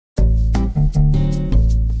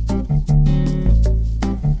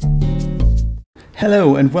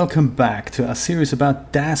Hello and welcome back to our series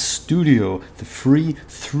about DAZ Studio, the free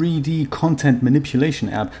 3D content manipulation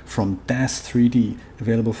app from DAZ 3D,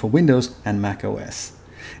 available for Windows and Mac OS.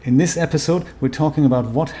 In this episode, we're talking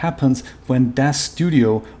about what happens when DAZ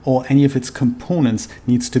Studio or any of its components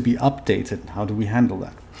needs to be updated. How do we handle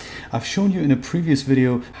that? I've shown you in a previous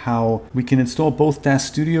video how we can install both DAZ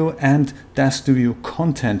Studio and DAZ Studio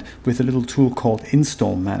content with a little tool called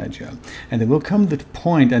Install Manager. And there will come the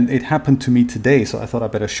point, and it happened to me today, so I thought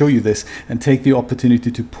I'd better show you this and take the opportunity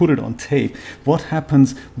to put it on tape. What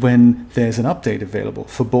happens when there's an update available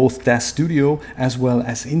for both DAZ Studio as well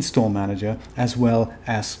as Install Manager, as well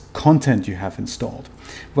as content you have installed?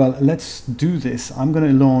 Well, let's do this. I'm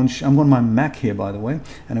on my Mac here, by the way,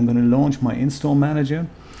 and I'm going to launch my Install Manager.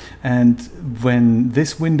 And when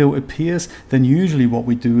this window appears, then usually what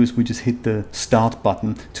we do is we just hit the start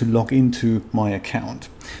button to log into my account.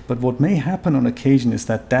 But what may happen on occasion is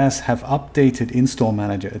that DAZ have updated Install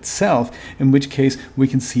Manager itself, in which case we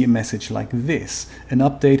can see a message like this. An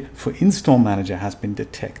update for Install Manager has been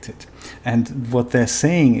detected. And what they're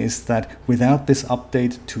saying is that without this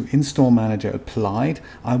update to Install Manager applied,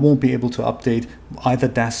 I won't be able to update either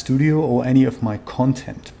DAZ Studio or any of my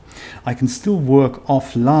content. I can still work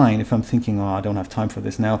offline if I'm thinking, oh, I don't have time for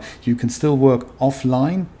this now. You can still work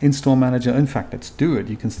offline. Install Manager, in fact, let's do it.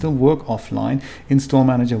 You can still work offline. Install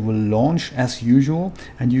Manager will launch as usual,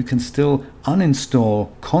 and you can still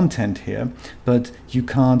uninstall content here, but you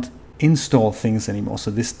can't install things anymore.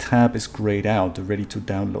 So this tab is grayed out, the ready to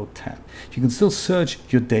download tab. You can still search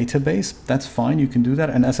your database. That's fine. You can do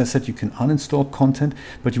that. And as I said, you can uninstall content,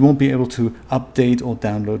 but you won't be able to update or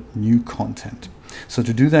download new content. So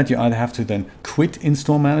to do that, you either have to then quit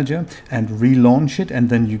Install Manager and relaunch it, and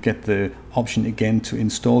then you get the option again to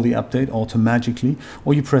install the update automatically,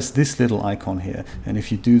 or you press this little icon here. And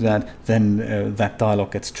if you do that, then that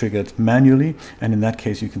dialog gets triggered manually. And in that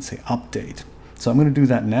case, you can say update. So I'm going to do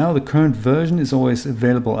that now. The current version is always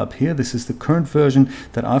available up here. This is the current version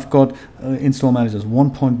that I've got. Install Manager is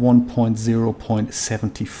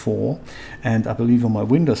 1.1.0.74, and I believe on my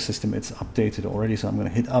Windows system it's updated already. So I'm going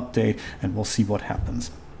to hit update and we'll see what happens.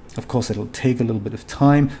 Of course, it'll take a little bit of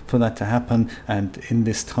time for that to happen, and in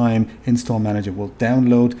this time Install Manager will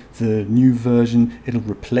download the new version, it'll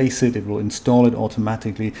replace it, it will install it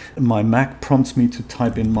automatically. My Mac prompts me to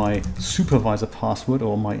type in my supervisor password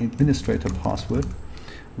or my administrator password,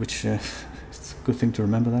 which it's a good thing to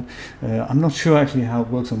remember that. I'm not sure actually how it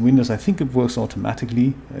works on Windows. I think it works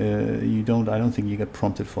automatically. I don't think you get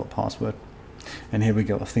prompted for a password. And here we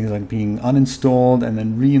go, things like being uninstalled and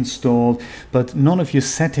then reinstalled, but none of your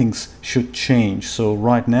settings should change. So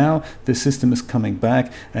right now the system is coming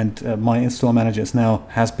back, and my Install Manager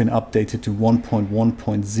has been updated to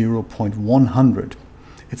 1.1.0.100.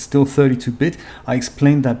 It's still 32-bit. I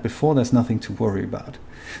explained that before. There's nothing to worry about.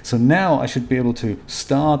 So now I should be able to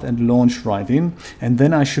start and launch right in, and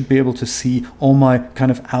then I should be able to see all my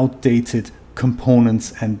kind of outdated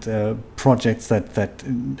components and projects that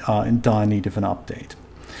are in dire need of an update.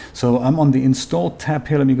 So I'm on the Install tab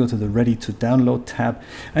here. Let me go to the Ready to Download tab,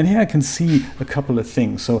 and here I can see a couple of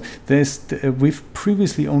things. So we've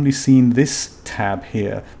previously only seen this tab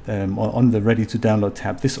here on the Ready to Download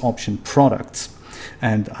tab, this option Products.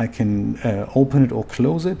 And I can open it or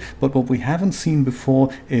close it. But what we haven't seen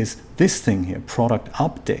before is this thing here, Product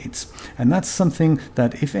Updates. And that's something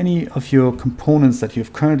that if any of your components that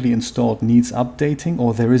you've currently installed needs updating,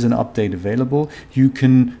 or there is an update available, you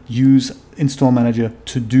can use Install Manager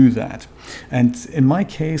to do that. And in my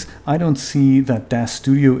case, I don't see that DAZ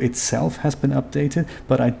Studio itself has been updated,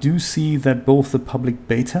 but I do see that both the public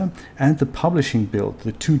beta and the publishing build,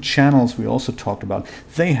 the two channels we also talked about,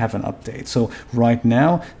 they have an update. So right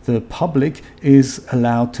now, the public is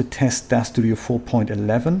allowed to test DAZ Studio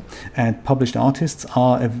 4.11, and published artists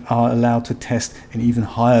are allowed to test an even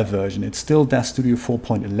higher version. It's still DAZ Studio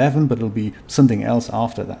 4.11, but it'll be something else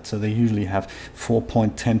after that. So they usually have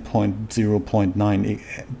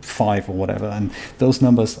 4.10.0.95 or whatever, and those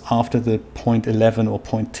numbers after the 0.11 or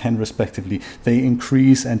 0.10 respectively, they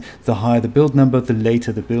increase, and the higher the build number, the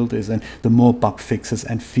later the build is, and the more bug fixes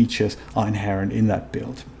and features are inherent in that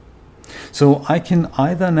build. So I can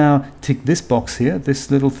either now tick this box here,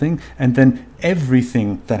 this little thing, and then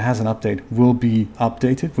everything that has an update will be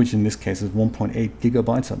updated, which in this case is 1.8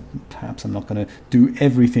 gigabytes. Perhaps I'm not going to do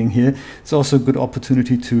everything here. It's also a good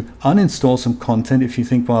opportunity to uninstall some content if you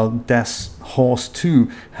think, well, DAZ Horse 2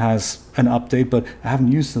 has an update, but I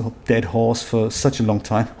haven't used the Dead Horse for such a long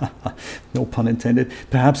time. No pun intended.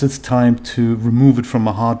 Perhaps it's time to remove it from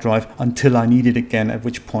my hard drive until I need it again, at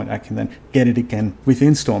which point I can then get it again with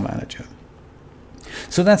Install Manager.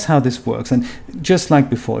 So that's how this works. And just like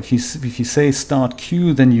before, if you say start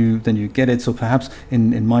queue, then you get it. So perhaps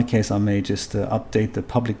in my case, I may just update the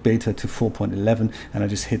public beta to 4.11, and I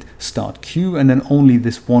just hit start queue, and then only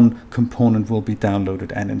this one component will be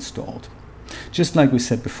downloaded and installed. Just like we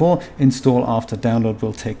said before, install after download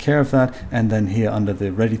will take care of that. And then here under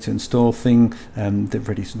the ready to install thing,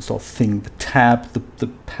 the tab, the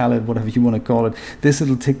palette, whatever you want to call it, this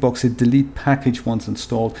little tick box here, delete package once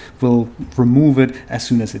installed, will remove it as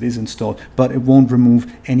soon as it is installed, but it won't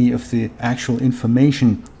remove any of the actual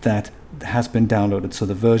information that has been downloaded. So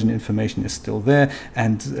the version information is still there,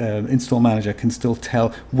 and Install Manager can still tell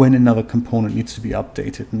when another component needs to be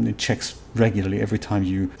updated, and it checks regularly every time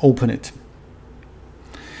you open it.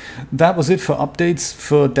 That was it for updates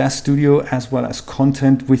for DAZ Studio as well as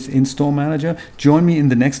content with Install Manager. Join me in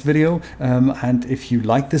the next video, and if you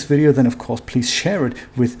like this video, then of course please share it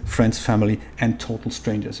with friends, family and total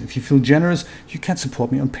strangers. If you feel generous, you can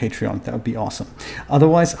support me on Patreon. That would be awesome.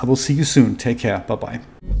 Otherwise, I will see you soon. Take care.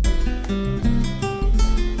 Bye-bye.